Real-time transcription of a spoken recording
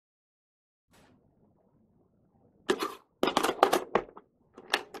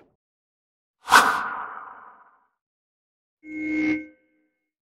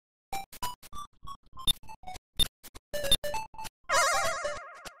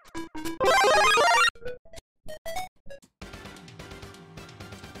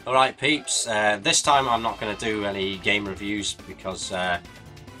Alright peeps, this time I'm not going to do any game reviews because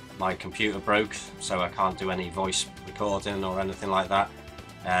my computer broke, so I can't do any voice recording or anything like that.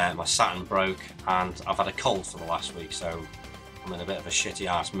 My Saturn broke and I've had a cold for the last week, so I'm in a bit of a shitty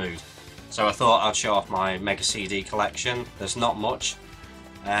ass mood. So I thought I'd show off my Mega CD collection. There's not much,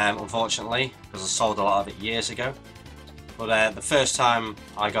 unfortunately, because I sold a lot of it years ago. But the first time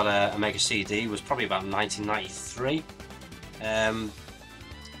I got a Mega CD was probably about 1993.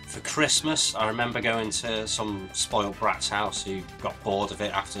 For Christmas, I remember going to some spoiled brat's house who got bored of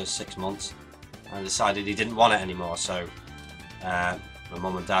it after 6 months and decided he didn't want it anymore. So my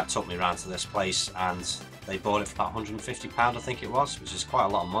mum and dad took me around to this place and they bought it for about £150, I think it was, which is quite a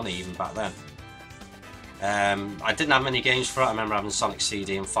lot of money even back then. I didn't have many games for it. I remember having Sonic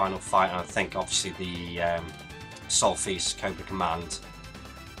CD and Final Fight, and I think obviously the Soul Feast, Cobra Command,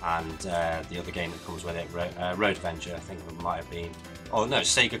 and the other game that comes with it, Road Avenger, I think it might have been. Oh no,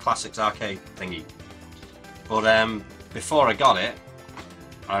 Sega Classics Arcade thingy. But before I got it,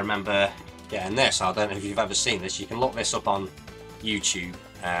 I remember getting this. I don't know if you've ever seen this. You can look this up on YouTube.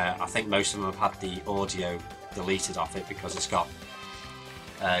 I think most of them have had the audio deleted off it because it's got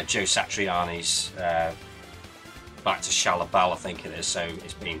Joe Satriani's Back to Shalabal, I think it is. So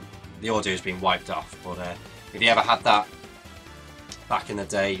the audio has been wiped off. But if you ever had that back in the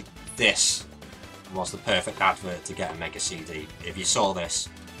day, this was the perfect advert to get a Mega CD. If you saw this,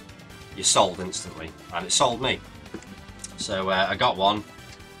 you sold instantly, and it sold me. So I got one.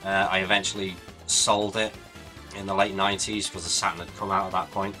 I eventually sold it in the late 90s because the Saturn had come out at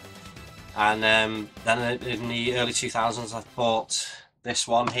that point. And then in the early 2000s I bought this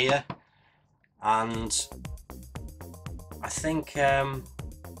one here, and I think I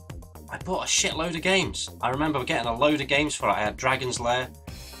bought a shitload of games. I remember getting a load of games for it. I had Dragon's Lair,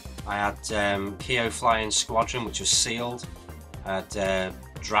 I had Kyo Flying Squadron, which was sealed. I had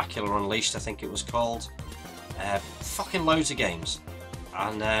Dracula Unleashed, I think it was called. Fucking loads of games.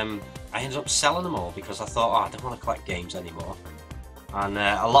 And I ended up selling them all because I thought, oh, I don't want to collect games anymore. And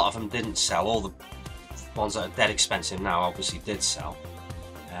a lot of them didn't sell. All the ones that are dead expensive now obviously did sell.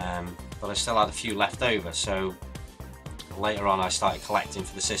 But I still had a few left over, so later on I started collecting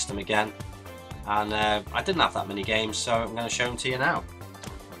for the system again. And I didn't have that many games, so I'm going to show them to you now.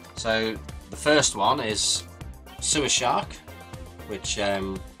 So the first one is Sewer Shark, which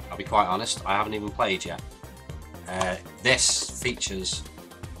I'll be quite honest, I haven't even played yet. This features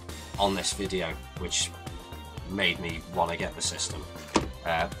on this video, which made me want to get the system,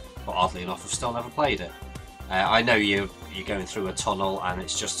 but oddly enough I've still never played it. I know you're going through a tunnel and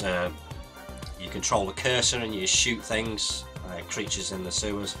it's just you control a cursor and you shoot things, creatures in the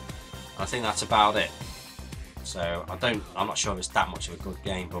sewers. I think that's about it. So I'm not sure if it's that much of a good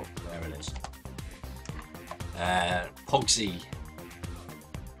game, but there it is. Pugsy,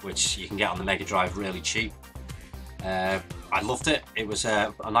 which you can get on the Mega Drive really cheap. I loved it. It was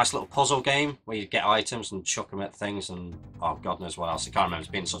a nice little puzzle game where you get items and chuck them at things, and oh god knows what else. I can't remember,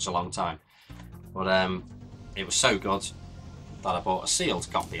 it's been such a long time. But it was so good that I bought a sealed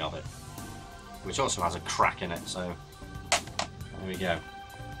copy of it, which also has a crack in it, so there we go.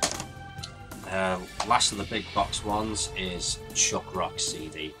 Last of the big box ones is Chuck Rock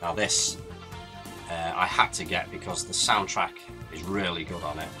CD. Now this I had to get because the soundtrack is really good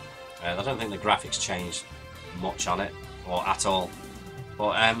on it. I don't think the graphics changed much on it, or at all,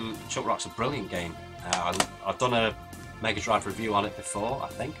 but Chuck Rock's a brilliant game. I've done a Mega Drive review on it before, I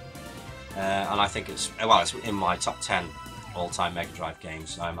think, and I think it's in my top 10 all-time Mega Drive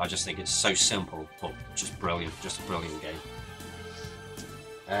games. I just think it's so simple but just brilliant, just a brilliant game.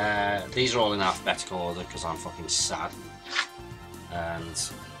 These are all in alphabetical order because I'm fucking sad. And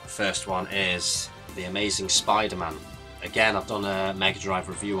the first one is The Amazing Spider-Man. Again, I've done a Mega Drive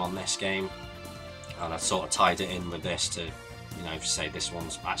review on this game, and I sort of tied it in with this to, you know, say this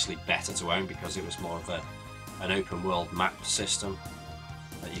one's actually better to own because it was more of an open world map system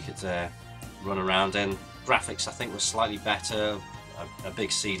that you could run around in. Graphics I think was slightly better, a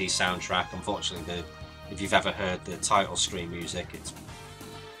big CD soundtrack. Unfortunately, if you've ever heard the title screen music, it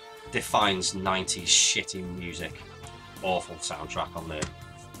defines 90s shitty music. Awful soundtrack on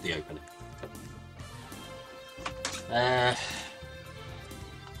the opening.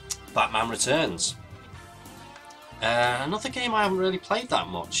 Batman Returns. Another game I haven't really played that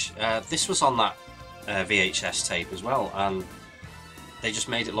much. This was on that VHS tape as well, and they just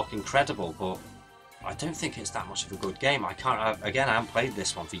made it look incredible, but I don't think it's that much of a good game. I haven't played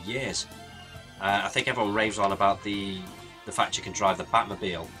this one for years. I think everyone raves on about the fact you can drive the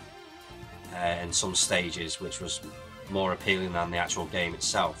Batmobile in some stages, which was more appealing than the actual game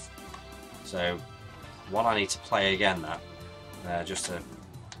itself. So what I need to play again, that just to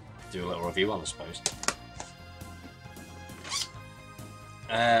do a little review on, I suppose.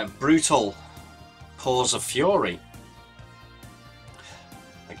 Brutal Paws of Fury.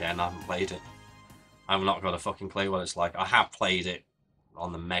 Again, I haven't played it. I've not got a fucking clue what it's like. I have played it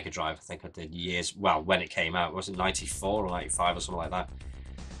on the Mega Drive. I think I did years, well, when it came out. Was it 94 or 95 or something like that?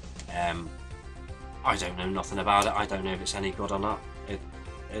 I don't know nothing about it. I don't know if it's any good or not.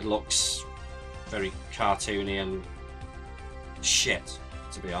 It looks very cartoony and shit,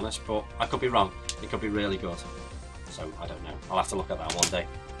 to be honest, but I could be wrong. It could be really good. So, I don't know. I'll have to look at that one day.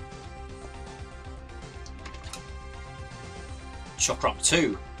 Chuck Rock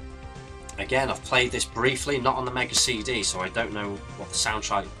 2. Again, I've played this briefly, not on the Mega CD, so I don't know what the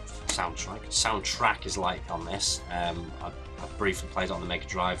soundtrack is like on this. I briefly played it on the Mega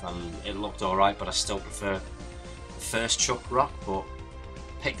Drive and it looked alright, but I still prefer the first Chuck Rock, but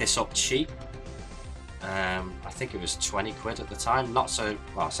picked this up cheap. I think it was 20 quid at the time. Not so,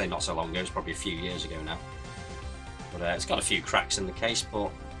 well, I say not so long ago, it's probably a few years ago now. But it's got a few cracks in the case,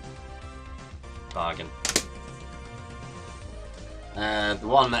 but bargain. The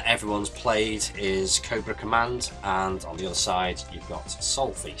one that everyone's played is Cobra Command, and on the other side you've got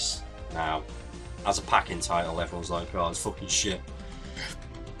Soul Feast. Now, as a pack-in title, everyone's like, oh, it's fucking shit.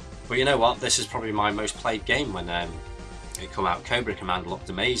 But you know what? This is probably my most played game when it come out. Cobra Command looked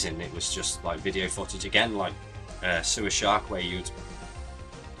amazing. It was just like video footage again, like Sewer Shark, where you'd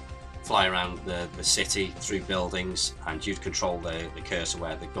fly around the city through buildings and you'd control the cursor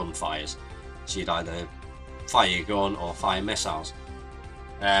where the gun fires. So you'd either fire your gun or fire missiles.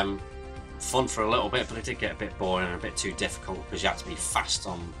 Fun for a little bit, but it did get a bit boring and a bit too difficult because you had to be fast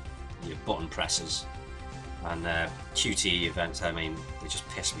on your button presses. And QTE events, I mean, they just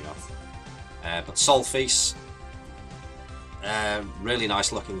piss me off. But Soul Feast, really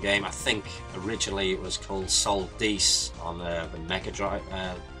nice looking game. I think originally it was called Soul Deece on the Mega Drive.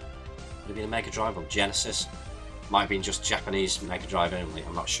 Would it be the Mega Drive or Genesis? Might have been just Japanese Mega Drive only,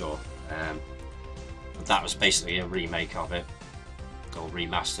 I'm not sure. But that was basically a remake of it, or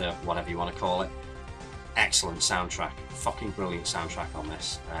remaster, whatever you want to call it. Excellent soundtrack, fucking brilliant soundtrack on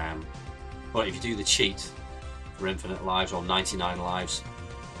this. But if you do the cheat for Infinite Lives or 99 Lives,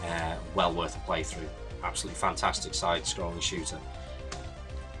 well worth a playthrough. Absolutely fantastic side-scrolling shooter.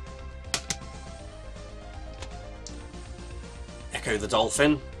 Echo the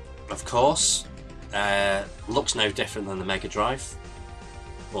Dolphin, of course. Looks no different than the Mega Drive,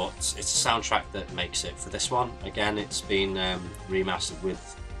 but it's a soundtrack that makes it. For this one, again, it's been remastered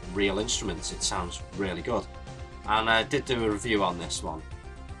with real instruments. It sounds really good, and I did do a review on this one.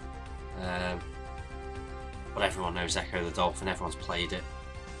 But everyone knows Echo the Dolphin, everyone's played it.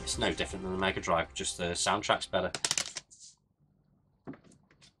 It's no different than the Mega Drive, just the soundtrack's better.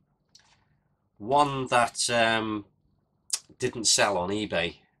 One that didn't sell on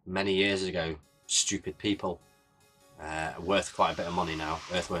eBay many years ago, Stupid People, worth quite a bit of money now,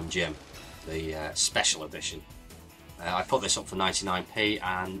 Earthworm Jim, the special edition. I put this up for 99p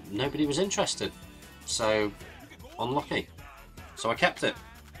and nobody was interested, so unlucky. So I kept it,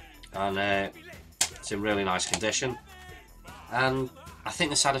 and it's in really nice condition, and I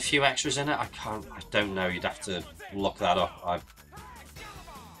think this had a few extras in it. I don't know, you'd have to look that up.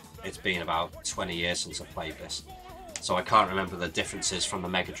 It's been about 20 years since I played this, so I can't remember the differences from the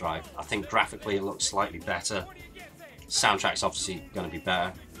Mega Drive. I think graphically it looks slightly better. Soundtrack's obviously going to be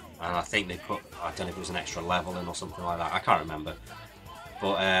better, and I think they put, I don't know if it was an extra level in or something like that, I can't remember.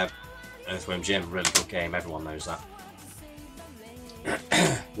 But Earthworm Jim, really good game, everyone knows that.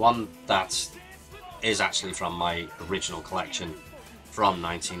 One that is actually from my original collection from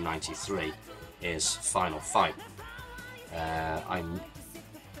 1993 is Final Fight. I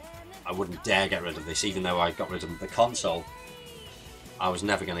wouldn't dare get rid of this, even though I got rid of the console. I was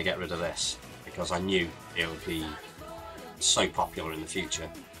never going to get rid of this because I knew it would be so popular in the future,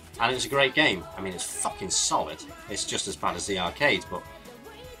 and it's a great game. I mean, it's fucking solid. It's just as bad as the arcade, but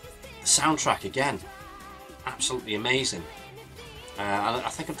the soundtrack again, absolutely amazing. And I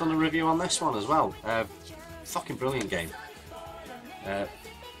think I've done a review on this one as well. Fucking brilliant game.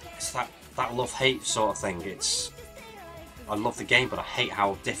 It's that love-hate sort of thing. I love the game, but I hate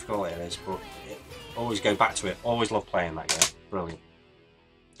how difficult it is. But always go back to it. Always love playing that game. Brilliant.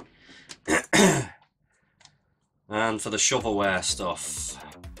 And for the shovelware stuff,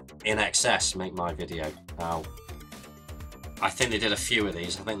 In Excess make my video. Now, I think they did a few of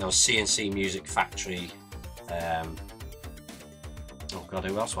these. I think there was CNC Music Factory. Oh god,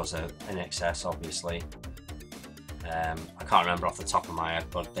 who else was there? In Excess, obviously. I can't remember off the top of my head,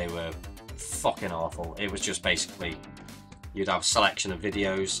 but they were fucking awful. It was just basically, you'd have a selection of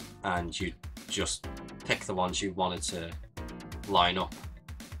videos and you'd just pick the ones you wanted to line up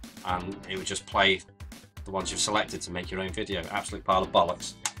and it would just play the ones you've selected to make your own video. Absolute pile of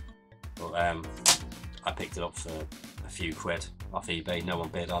bollocks. But I picked it up for a few quid off eBay. No one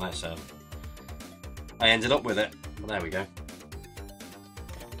bid on it, so I ended up with it. Well, there we go.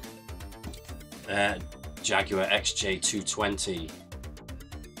 Jaguar XJ220.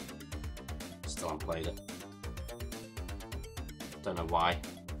 Still haven't played it. Don't know why.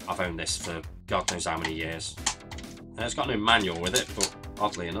 I've owned this for God knows how many years. It's got no manual with it, but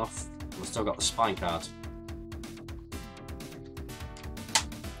oddly enough, I've still got the spine card.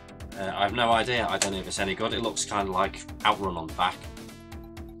 I have no idea. I don't know if it's any good. It looks kind of like Outrun on the back,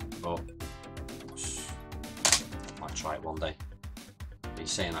 but I might try it one day. I've been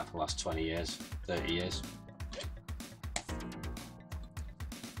saying that for the last 20 years, 30 years.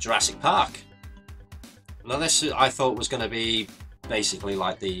 Jurassic Park. Now this I thought was going to be basically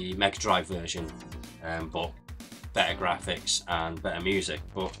like the Mega Drive version, but better graphics and better music,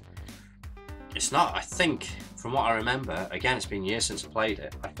 but it's not. I think, from what I remember, again it's been years since I played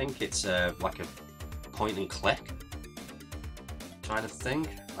it, I think it's like a point and click kind of thing.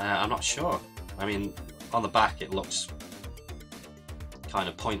 I'm not sure. I mean, on the back it looks kind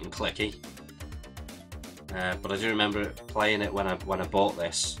of point and clicky, but I do remember playing it when I bought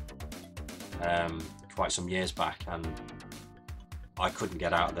this quite some years back, and I couldn't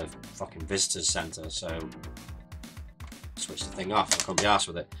get out of the fucking visitors centre, so I switched the thing off. I couldn't be arsed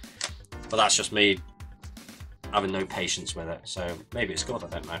with it. But that's just me having no patience with it, so maybe it's good, I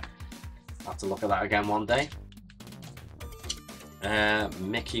don't know. I'll have to look at that again one day.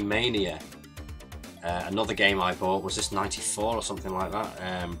 Mickey Mania. Another game I bought, was this 94 or something like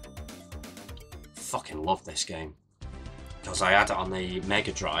that? Fucking love this game, because I had it on the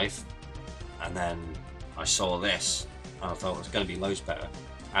Mega Drive, and then I saw this and I thought it was going to be loads better,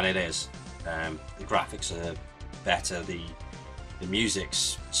 and it is. The graphics are better, the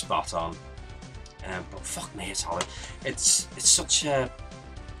music's spot on, but fuck me, it's hard. It's such a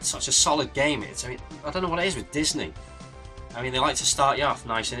solid game. I mean, I don't know what it is with Disney. I mean, they like to start you off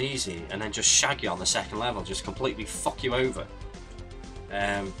nice and easy and then just shag you on the second level, just completely fuck you over.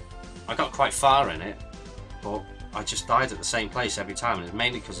 I got quite far in it, but I just died at the same place every time, and it's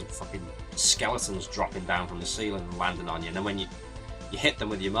mainly because of fucking skeletons dropping down from the ceiling and landing on you, and then when you hit them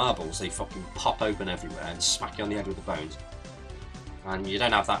with your marbles, they fucking pop open everywhere and smack you on the head with the bones. And you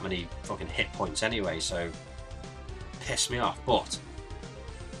don't have that many fucking hit points anyway, so piss me off. But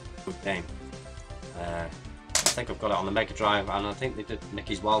good game. I think I've got it on the Mega Drive, and I think they did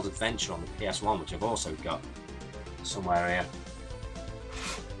Mickey's Wild Adventure on the PS1, which I've also got somewhere here.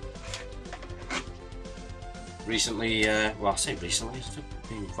 Recently, well, I say recently, it's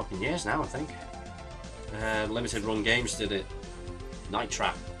been fucking years now, I think. Limited Run Games did it. Night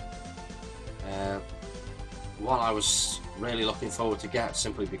Trap. One I was really looking forward to get,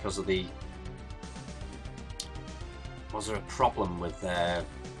 simply because of the... Was there a problem with their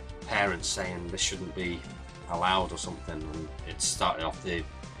parents saying this shouldn't be allowed or something, and it started off the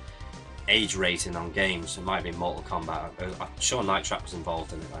age rating on games. It might be Mortal Kombat. I'm sure Night Trap was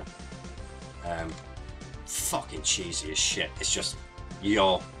involved in it though. Fucking cheesy as shit. It's just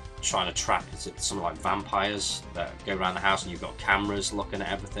you're trying to trap something like vampires that go around the house, and you've got cameras looking at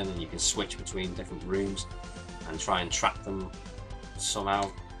everything, and you can switch between different rooms and try and trap them somehow.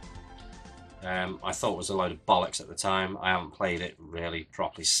 I thought it was a load of bollocks at the time. I haven't played it really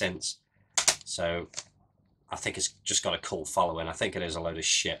properly since, so I think it's just got a cult following. I think it is a load of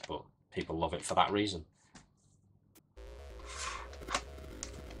shit, but people love it for that reason.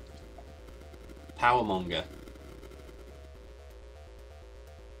 Powermonger.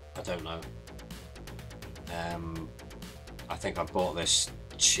 I don't know. I think I bought this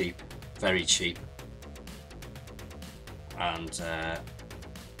cheap, very cheap, and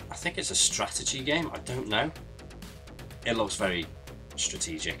I think it's a strategy game. I don't know. It looks very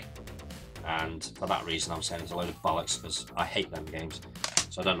strategic, and for that reason I'm saying it's a load of bollocks, because I hate them games.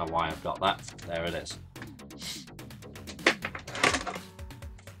 So I don't know why I've got that. There it is.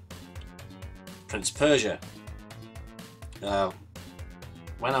 Prince Persia.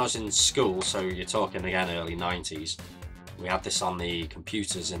 When I was in school, so you're talking again early 90s, we had this on the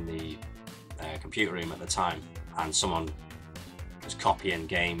computers in the computer room at the time, and someone was copying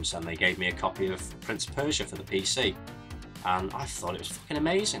games, and they gave me a copy of Prince Persia for the PC, and I thought it was fucking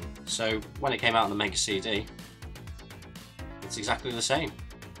amazing. So when it came out on the Mega CD, it's exactly the same.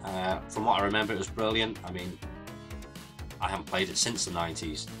 From what I remember, it was brilliant. I mean, I haven't played it since the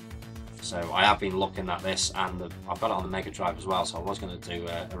 90s. So I have been looking at this, and I've got it on the Mega Drive as well, so I was going to do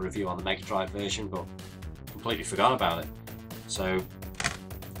a review on the Mega Drive version, but completely forgot about it. So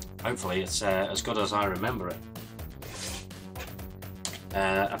hopefully it's as good as I remember it.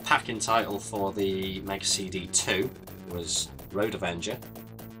 A packing title for the Mega CD 2 was Road Avenger.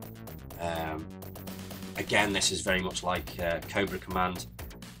 Again, this is very much like Cobra Command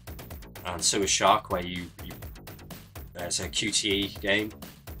and Sewer Shark, where it's a QTE game,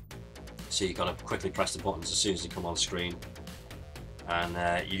 so you got to quickly press the buttons as soon as they come on screen,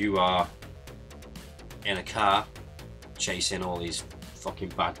 and you are in a car chasing all these fucking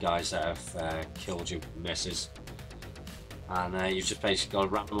bad guys that have killed your missus, and you've just basically got to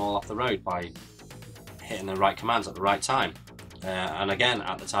wrap them all off the road by hitting the right commands at the right time. And again,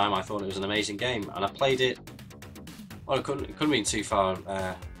 at the time, I thought it was an amazing game, and I played it. Well, it couldn't have been too far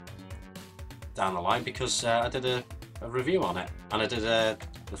down the line, because I did a review on it, and I did the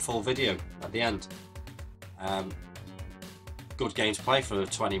full video at the end. Good game to play for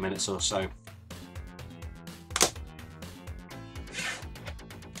 20 minutes or so.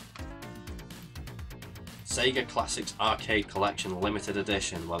 Sega Classics Arcade Collection Limited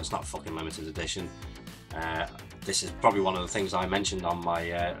Edition. Well, it's not fucking limited edition. This is probably one of the things I mentioned on my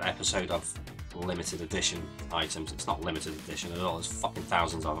episode of limited edition items. It's not limited edition at all. There's fucking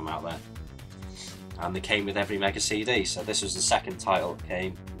thousands of them out there, and they came with every Mega CD. So this was the second title that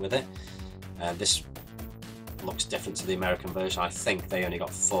came with it. This looks different to the American version. I think they only got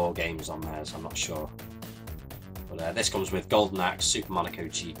 4 games on there, so I'm not sure. But this comes with Golden Axe, Super Monaco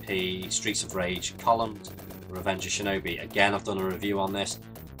GP, Streets of Rage, Columns, Revenge of Shinobi. Again, I've done a review on this,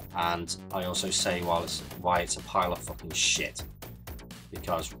 and I also say why it's a pile of fucking shit.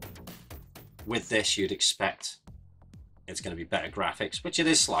 Because with this, you'd expect it's going to be better graphics, which it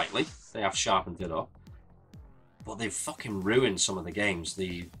is slightly. They have sharpened it up, but they've fucking ruined some of the games.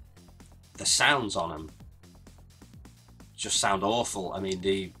 The sounds on them just sound awful. I mean,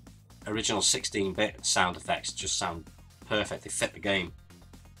 the original 16-bit sound effects just sound perfect. They fit the game,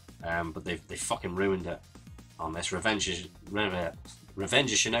 but they fucking ruined it on this. Revenge of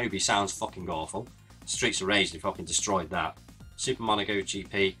Shinobi sounds fucking awful. Streets of Rage, they fucking destroyed that. Super Monaco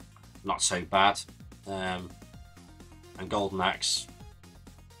GP, not so bad. And Golden Axe,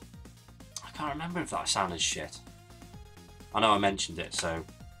 I can't remember if that sounded shit. I know I mentioned it, so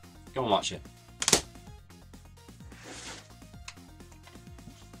go and watch it.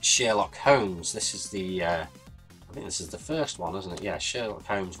 Sherlock Holmes, this is the, I think this is the first one, isn't it? Yeah, Sherlock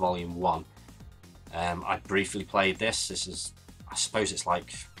Holmes Volume 1. I briefly played this. This is, I suppose it's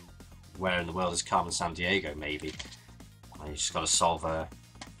like Where in the World is Carmen Sandiego, maybe. You just got to solve a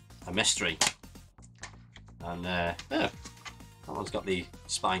mystery. And yeah, that one's got the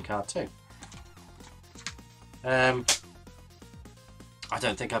spine card too. I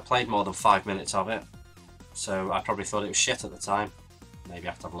don't think I played more than 5 minutes of it, so I probably thought it was shit at the time. Maybe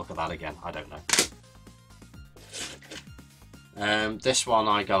I have to have a look at that again, I don't know. This one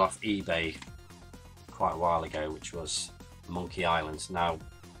I got off eBay quite a while ago, which was Monkey Island. Now,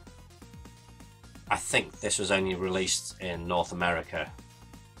 I think this was only released in North America,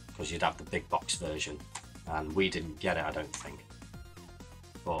 because you'd have the big box version, and we didn't get it, I don't think.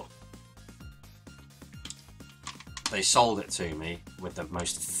 But they sold it to me with the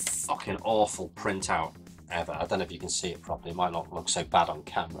most fucking awful printout ever. I don't know if you can see it properly. It might not look so bad on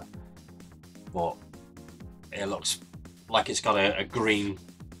camera, but it looks like it's got a green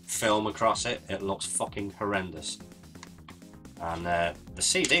film across it. It looks fucking horrendous. And the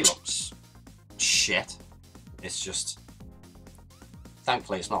CD looks shit. It's just,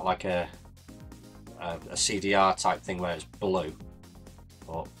 thankfully it's not like a CDR type thing where it's blue,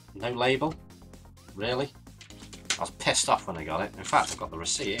 but no label, really. I was pissed off when I got it. In fact, I've got the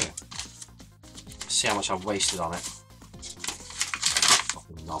receipt here. See how much I've wasted on it.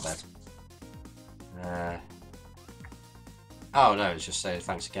 Fucking knobhead. Oh no, it's just saying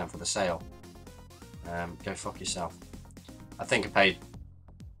thanks again for the sale. Go fuck yourself. I think I paid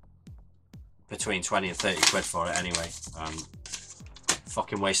between 20 and 30 quid for it anyway.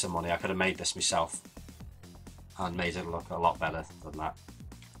 Fucking waste of money. I could have made this myself and made it look a lot better than that.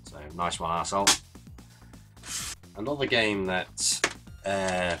 So nice one, arsehole. Another game that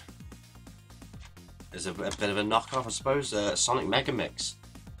is a bit of a knockoff, I suppose, Sonic Mega Mix.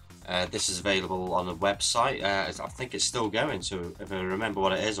 This is available on the website. I think it's still going, so if I remember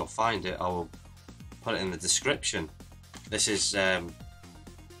what it is or find it, I'll put it in the description. This is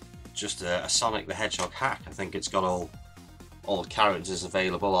just a Sonic the Hedgehog hack. I think it's got all the characters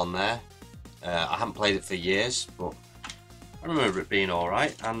available on there. I haven't played it for years, but I remember it being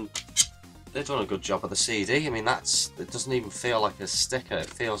alright, and they've done a good job of the CD. I mean, it doesn't even feel like a sticker. It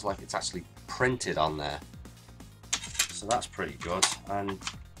feels like it's actually printed on there. So that's pretty good. And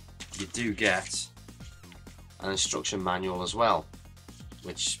you do get an instruction manual as well,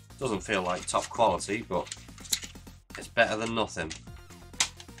 which doesn't feel like top quality, but it's better than nothing.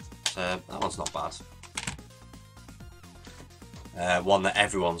 that one's not bad. One that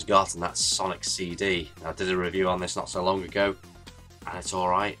everyone's got, and that's Sonic CD. I did a review on this not so long ago, and it's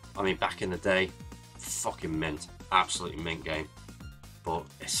alright. I mean, back in the day, fucking mint. Absolutely mint game. But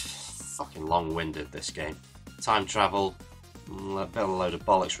it's fucking long-winded, this game. Time travel, a bit of a load of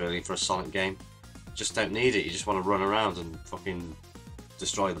bollocks really for a Sonic game. Just don't need it, you just want to run around and fucking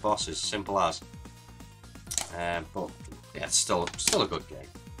destroy the bosses, simple as. But yeah, it's still a good game.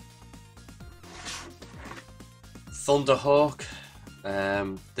 Thunderhawk.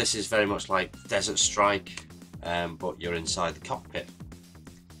 This is very much like Desert Strike, but you're inside the cockpit.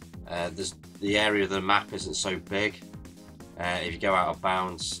 The area of the map isn't so big. If you go out of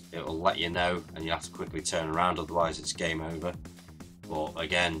bounds, it will let you know, and you have to quickly turn around, otherwise it's game over. But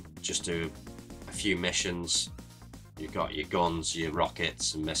again, just do a few missions. You've got your guns, your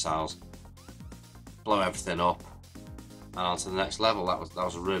rockets and missiles. Blow everything up, and on to the next level. That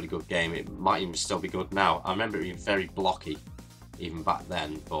was a really good game. It might even still be good now. I remember it being very blocky even back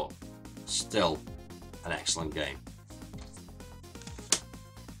then, but still an excellent game.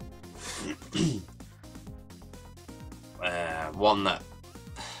 One that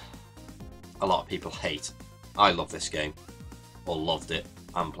a lot of people hate. I love this game, or loved it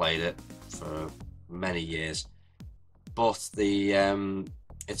and played it for many years. But the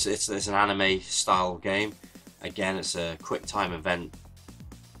it's an anime style game. Again, it's a quick time event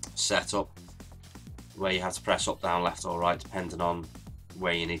setup where you have to press up, down, left or right depending on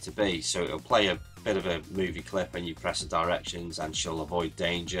where you need to be. So it'll play a bit of a movie clip and you press the directions, and she'll avoid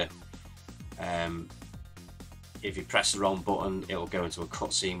danger. If you press the wrong button, it'll go into a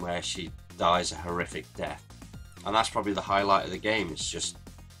cutscene where she dies a horrific death. And that's probably the highlight of the game. It's just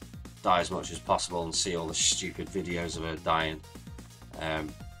die as much as possible and see all the stupid videos of her dying.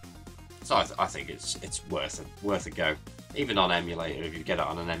 So I think it's worth a go. Even on emulator, if you get it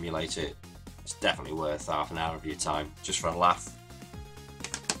on an emulator, it's definitely worth half an hour of your time just for a laugh.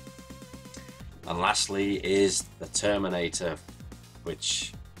 And lastly is the Terminator,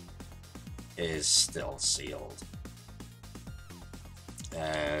 which is still sealed.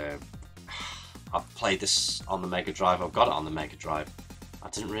 I've played this on the Mega Drive. I've got it on the Mega Drive. I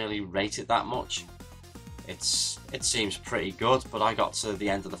didn't really rate it that much. It seems pretty good, but I got to the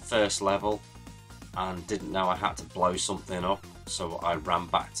end of the first level and didn't know I had to blow something up, so I ran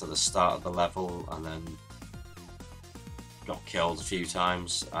back to the start of the level and then got killed a few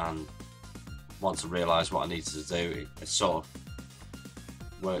times, and once I realised what I needed to do, it sort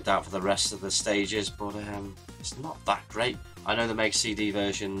of worked out for the rest of the stages, but it's not that great. I know the Mega CD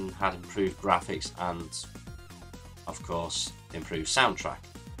version had improved graphics and, of course, improved soundtrack.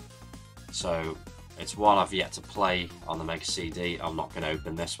 So it's one I've yet to play on the Mega CD. I'm not going to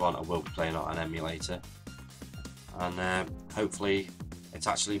open this one. I will be playing it on an emulator, and hopefully it's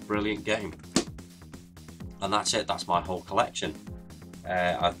actually a brilliant game. And that's it. That's my whole collection.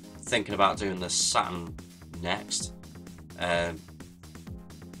 I'm thinking about doing the Saturn next.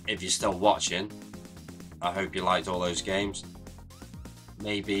 If you're still watching, I hope you liked all those games.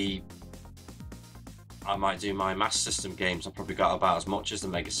 Maybe I might do my Master System games. I've probably got about as much as the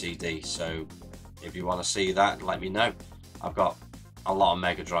Mega CD, so if you want to see that, let me know. I've got a lot of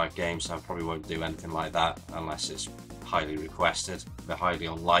Mega Drive games, so I probably won't do anything like that unless it's highly requested. They're highly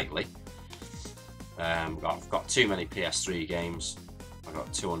unlikely. I've got too many PS3 games. I've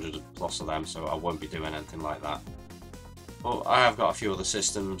got 200 plus of them, so I won't be doing anything like that. But I have got a few other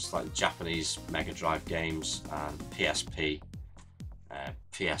systems, like Japanese Mega Drive games and PSP,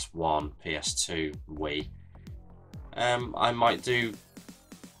 PS1, PS2, Wii. I might do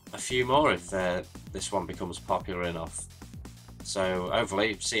a few more if this one becomes popular enough. So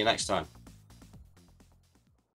hopefully, see you next time.